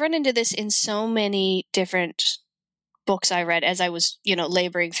 and I've run into this in so many different books I read as I was,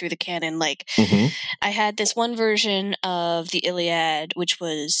 laboring through the canon. Like, I had this one version of the Iliad, which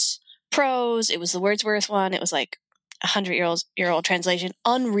was prose. It was the Wordsworth one. It was like 100-year-old translation,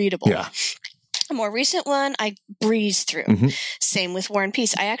 unreadable. Yeah. A more recent one, I breezed through. Same with War and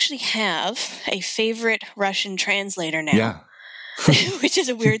Peace. I actually have a favorite Russian translator now. Yeah. Which is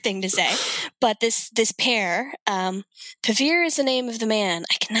a weird thing to say. But this pair, Pavir is the name of the man.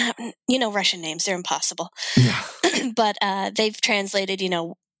 I cannot, Russian names, they're impossible. Yeah. But they've translated,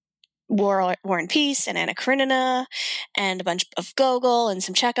 War and Peace and Anna Karenina and a bunch of Gogol and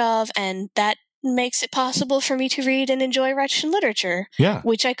some Chekhov, and that makes it possible for me to read and enjoy Russian literature,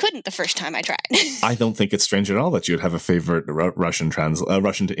 which I couldn't the first time I tried. I don't think it's strange at all that you'd have a favorite Russian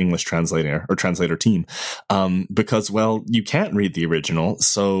to English translator team, because, well, you can't read the original.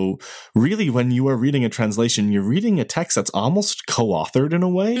 So really, when you are reading a translation, you're reading a text that's almost co-authored in a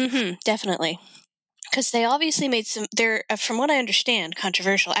way. Definitely. Because they obviously made they're, from what I understand,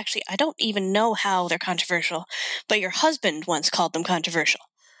 controversial. Actually, I don't even know how they're controversial, but your husband once called them controversial.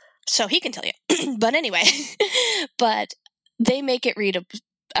 So he can tell you. But anyway, but they make it readable.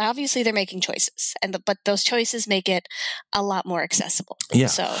 Obviously, they're making choices, but those choices make it a lot more accessible. Yeah.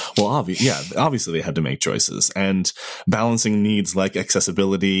 So, well, obviously they had to make choices, and balancing needs like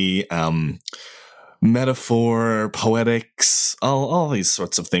accessibility, metaphor, poetics, all these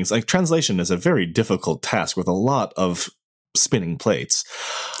sorts of things. Like, translation is a very difficult task with a lot of spinning plates.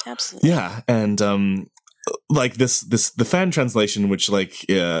 Absolutely. Yeah, and like the fan translation, which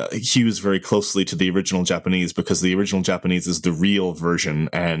hews very closely to the original Japanese, because the original Japanese is the real version,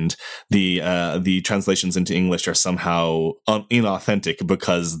 and the translations into English are somehow inauthentic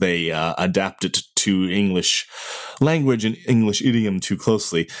because they adapt it to English language and English idiom too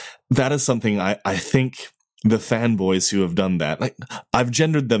closely. That is something I think the fanboys who have done that, like, I've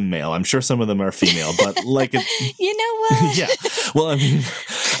gendered them male. I'm sure some of them are female, but like, you know what? Yeah. Well, I mean,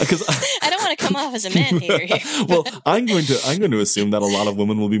 because I don't want to come off as a man hater here. Well, I'm going to assume that a lot of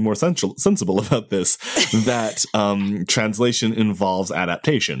women will be more sensible about this. That translation involves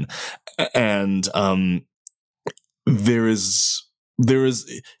adaptation, and there is.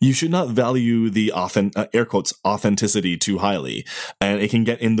 You should not value the air quotes authenticity too highly, and it can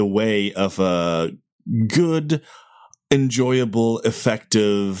get in the way of a good enjoyable,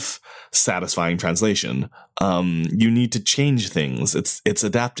 effective, satisfying translation. You need to change things. It's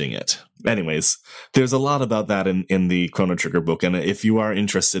adapting it. Anyways, there's a lot about that in the Chrono Trigger book, and if you are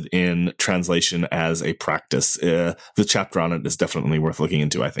interested in translation as a practice, the chapter on it is definitely worth looking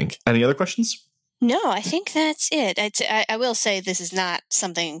into, I think. Any other questions? No, I think that's it. I will say this is not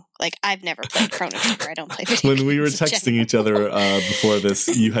something, like, I've never played Chrono Trigger. I don't play video games. When we were texting each other before this,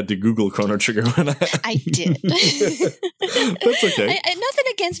 you had to Google Chrono Trigger. I did. That's okay. Nothing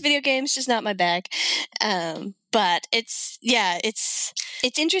against video games, just not my bag. But it's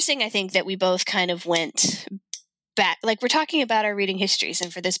interesting, I think, that we both kind of went back. Like, we're talking about our reading histories,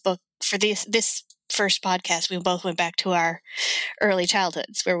 and for this book, for this first podcast, we both went back to our early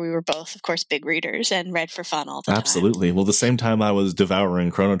childhoods, where we were both, of course, big readers and read for fun all the time. Absolutely. Well, the same time I was devouring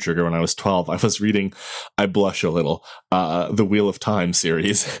Chrono Trigger when I was 12, I was reading, I blush a little, the Wheel of Time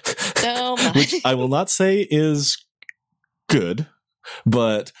series. Oh my. Which I will not say is good,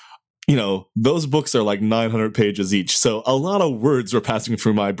 but you know, those books are like 900 pages each, so a lot of words were passing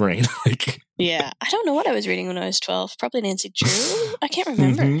through my brain. Yeah, I don't know what I was reading when I was 12. Probably Nancy Drew. I can't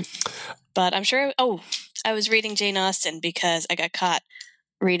remember. Mm-hmm. But I'm sure. I was reading Jane Austen because I got caught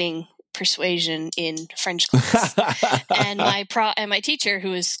reading Persuasion in French class, and my teacher,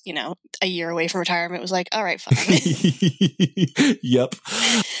 who was a year away from retirement, was like, "All right, fine." Yep.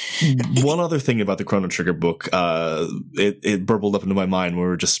 One other thing about the Chrono Trigger book, it burbled up into my mind when we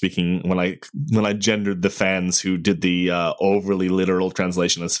were just speaking, when I gendered the fans who did the overly literal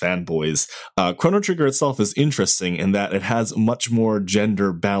translation as fanboys. Chrono Trigger itself is interesting in that it has much more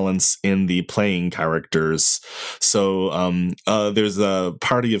gender balance in the playing characters. So there's a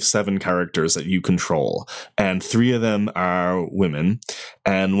party of 7 characters that you control, and 3 of them are women,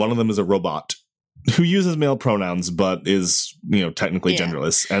 and one of them is a robot who uses male pronouns but is technically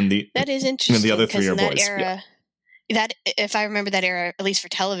genderless, and that is interesting, and the other 3 are boys. Era, that, if I remember that era, at least for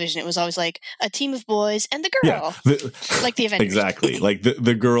television, it was always like a team of boys and the girl, like the Avengers. Exactly, like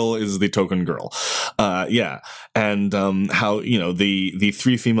the girl is the token girl. And how the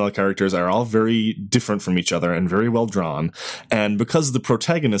 3 female characters are all very different from each other and very well drawn. And because the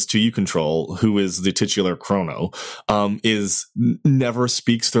protagonist who you control, who is the titular Chrono, never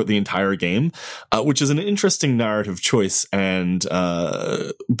speaks throughout the entire game, which is an interesting narrative choice, and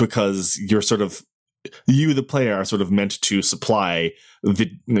because you, the player, are sort of meant to supply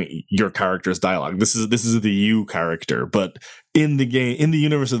your character's dialogue. This is the you character, but in the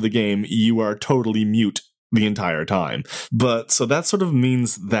universe of the game, you are totally mute the entire time. But so that sort of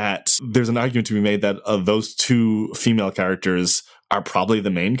means that there's an argument to be made that those 2 female characters are probably the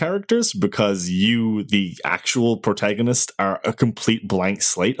main characters, because you, the actual protagonist, are a complete blank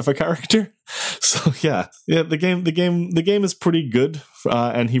slate of a character. So yeah, the game is pretty good,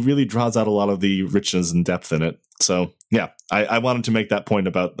 and he really draws out a lot of the richness and depth in it. So yeah, I wanted to make that point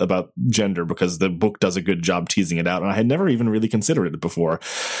about gender, because the book does a good job teasing it out, and I had never even really considered it before,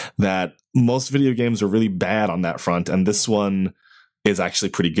 that most video games are really bad on that front, and this one is actually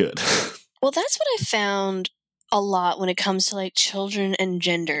pretty good. Well, that's what I found a lot when it comes to like children and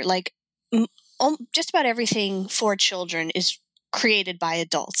gender. Like just about everything for children is created by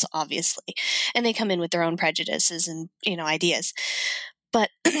adults, obviously, and they come in with their own prejudices and ideas. But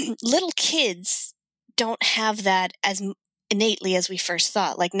little kids don't have that as innately as we first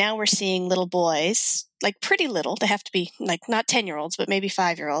thought. Like, now we're seeing little boys, like pretty little, they have to be like not 10-year-olds, but maybe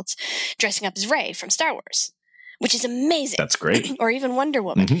 5-year-olds, dressing up as Rey from Star Wars, which is amazing. That's great. Or even Wonder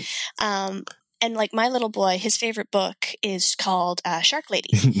Woman. Mm-hmm. And like my little boy, his favorite book is called Shark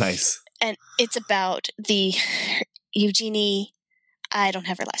Lady. Nice. And it's about the Eugenie, I don't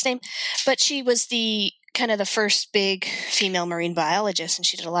have her last name, but she was the kind of the first big female marine biologist, and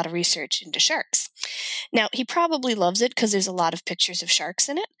she did a lot of research into sharks. Now, he probably loves it because there's a lot of pictures of sharks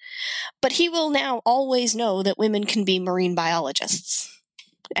in it, but he will now always know that women can be marine biologists.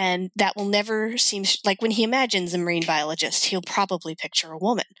 And that will never seem like, when he imagines a marine biologist, he'll probably picture a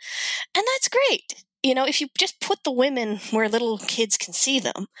woman. And that's great. If you just put the women where little kids can see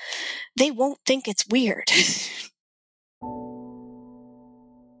them, they won't think it's weird.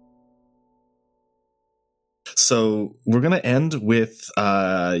 So we're going to end with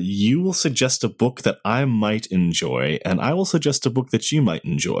you will suggest a book that I might enjoy, and I will suggest a book that you might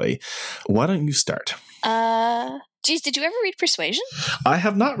enjoy. Why don't you start? Geez, did you ever read Persuasion? I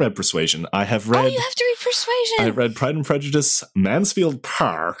have not read Persuasion. I have read... Oh, you have to read Persuasion! I have read Pride and Prejudice, Mansfield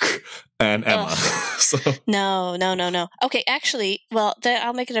Park, and Emma. So. No. Okay, actually, well,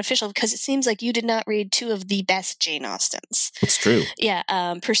 I'll make it official, because it seems like you did not read 2 of the best Jane Austens. It's true. Yeah,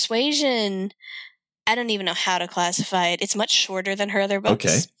 Persuasion, I don't even know how to classify it. It's much shorter than her other books.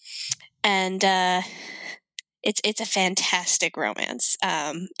 Okay. And It's a fantastic romance,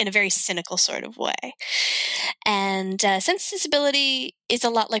 in a very cynical sort of way. And Sense and Sensibility is a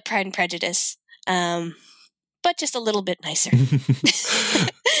lot like Pride and Prejudice, but just a little bit nicer.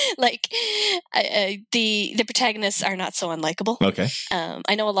 Like the protagonists are not so unlikable. Okay.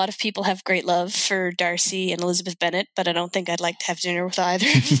 I know a lot of people have great love for Darcy and Elizabeth Bennet, but I don't think I'd like to have dinner with either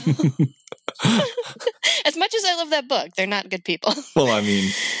of them. As much as I love that book, they're not good people. Well, I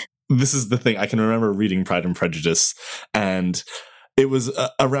mean, this is the thing. I can remember reading Pride and Prejudice, and it was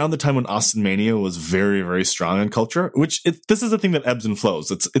around the time when Austen Mania was very, very strong in culture, which this is a thing that ebbs and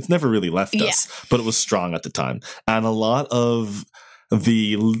flows. It's never really left us, but it was strong at the time. And a lot of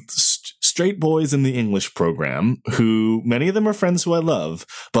the straight boys in the English program, who many of them are friends who I love,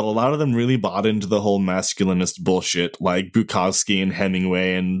 but a lot of them really bought into the whole masculinist bullshit, like Bukowski and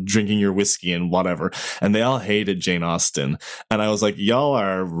Hemingway and drinking your whiskey and whatever. And they all hated Jane Austen. And I was like, y'all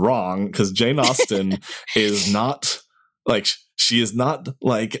are wrong, because Jane Austen is not like... She is not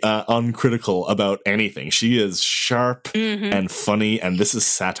like uncritical about anything. She is sharp and funny, and this is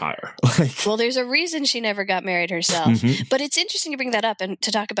satire. Well, there's a reason she never got married herself. But it's interesting to bring that up and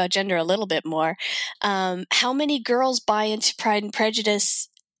to talk about gender a little bit more. How many girls buy into Pride and Prejudice,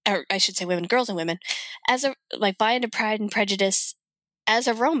 or I should say women, girls and women, buy into Pride and Prejudice as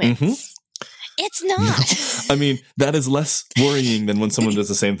a romance? It's not. I mean, that is less worrying than when someone does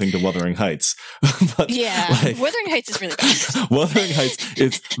the same thing to Wuthering Heights. But, Wuthering Heights is really bad. Wuthering Heights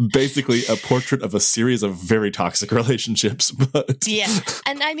is basically a portrait of a series of very toxic relationships. But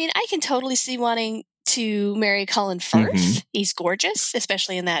and I mean, I can totally see wanting to marry Colin Firth. He's gorgeous,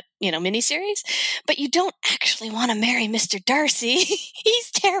 especially in that, miniseries. But you don't actually want to marry Mr. Darcy.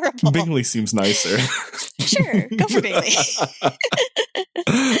 He's terrible. Bingley seems nicer. Sure, go for Bingley.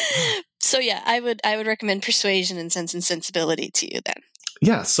 So yeah, I would recommend Persuasion and Sense and Sensibility to you then.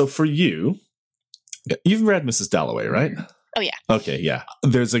 Yeah, so for you've read Mrs. Dalloway, right? Oh yeah. Okay, yeah.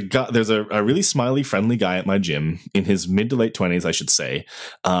 There's a really smiley, friendly guy at my gym in his mid to late 20s, I should say.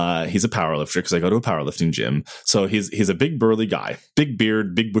 He's a powerlifter because I go to a powerlifting gym. So he's a big burly guy, big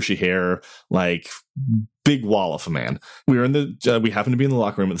beard, big bushy hair, like big wall of a man. We happened to be in the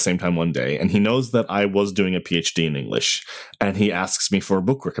locker room at the same time one day, and he knows that I was doing a PhD in English, and he asks me for a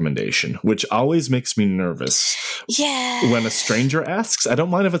book recommendation, which always makes me nervous. Yeah. When a stranger asks, I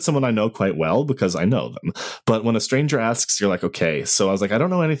don't mind if it's someone I know quite well because I know them, but when a stranger asks, you're like, okay. So I was like, I don't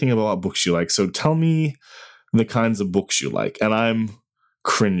know anything about what books you like, so tell me the kinds of books you like. And I'm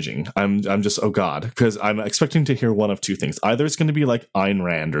cringing. I'm just, oh God, because I'm expecting to hear one of two things. Either it's going to be like Ayn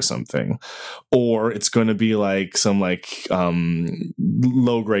Rand or something, or it's going to be like some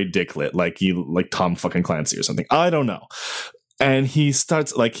low grade dick lit, like Tom fucking Clancy or something. I don't know. And he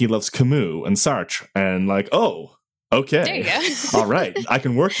starts he loves Camus and Sartre, and oh, okay. There you go. All right. I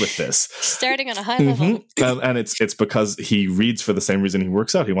can work with this. Starting on a high level. And it's because he reads for the same reason he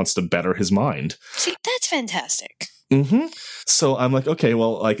works out. He wants to better his mind. See, that's fantastic. So I'm like, okay,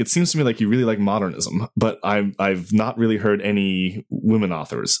 well, it seems to me like you really like modernism, but I've not really heard any women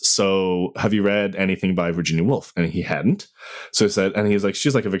authors. So have you read anything by Virginia Woolf? And he hadn't. So I said, and he's like,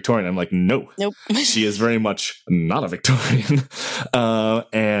 she's like a Victorian. I'm like, no. Nope. She is very much not a Victorian.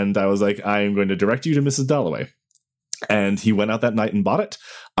 And I was like, I am going to direct you to Mrs. Dalloway. And he went out that night and bought it.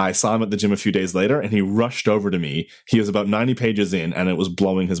 I saw him at the gym a few days later, and he rushed over to me. He was about 90 pages in, and it was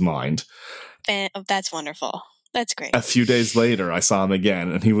blowing his mind. That's wonderful. That's great. A few days later, I saw him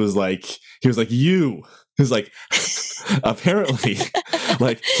again, and he was like, you. He was like, apparently,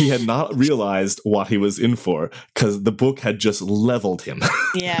 he had not realized what he was in for because the book had just leveled him.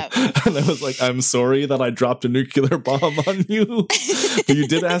 Yeah. And I was like, I'm sorry that I dropped a nuclear bomb on you. You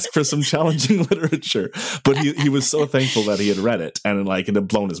did ask for some challenging literature. But he was so thankful that he had read it, and it had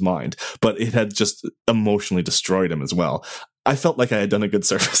blown his mind. But it had just emotionally destroyed him as well. I felt like I had done a good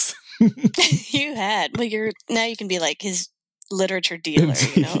service. You had. Well, now you can be like his literature dealer,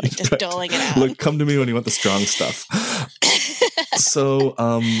 just doling it out. Look, come to me when you want the strong stuff. So,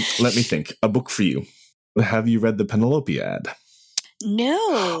 let me think. A book for you. Have you read the Penelopiad? No.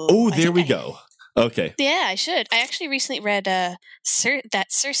 Oh, there we go. Okay. Yeah, I should. I actually recently read that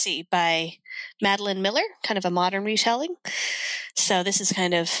Circe by Madeline Miller, kind of a modern retelling. So this is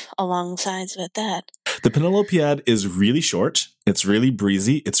kind of alongside with that. The Penelopiad is really short. It's really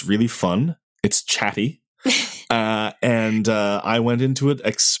breezy. It's really fun. It's chatty. And I went into it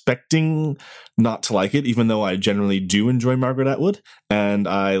expecting not to like it, even though I generally do enjoy Margaret Atwood, and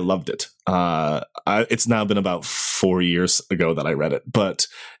I loved it. It's now been about 4 years ago that I read it, but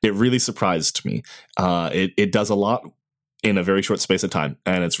it really surprised me. It does a lot in a very short space of time,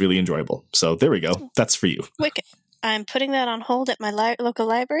 and it's really enjoyable. So there we go. That's for you. Wicked. I'm putting that on hold at my local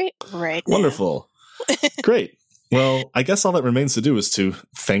library right now. Wonderful. Great. Well, I guess all that remains to do is to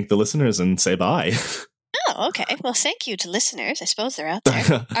thank the listeners and say bye. Oh, okay. Well, thank you to listeners. I suppose they're out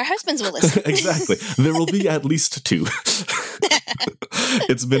there. Our husbands will listen. Exactly. There will be at least 2.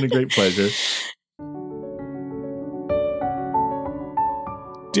 It's been a great pleasure.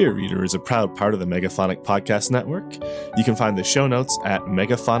 Dear Reader is a proud part of the Megaphonic Podcast Network. You can find the show notes at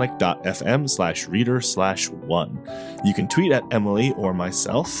megaphonic.fm/reader/1. You can tweet at Emily or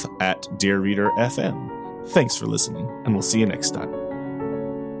myself at Dear Reader FM. Thanks for listening, and we'll see you next time.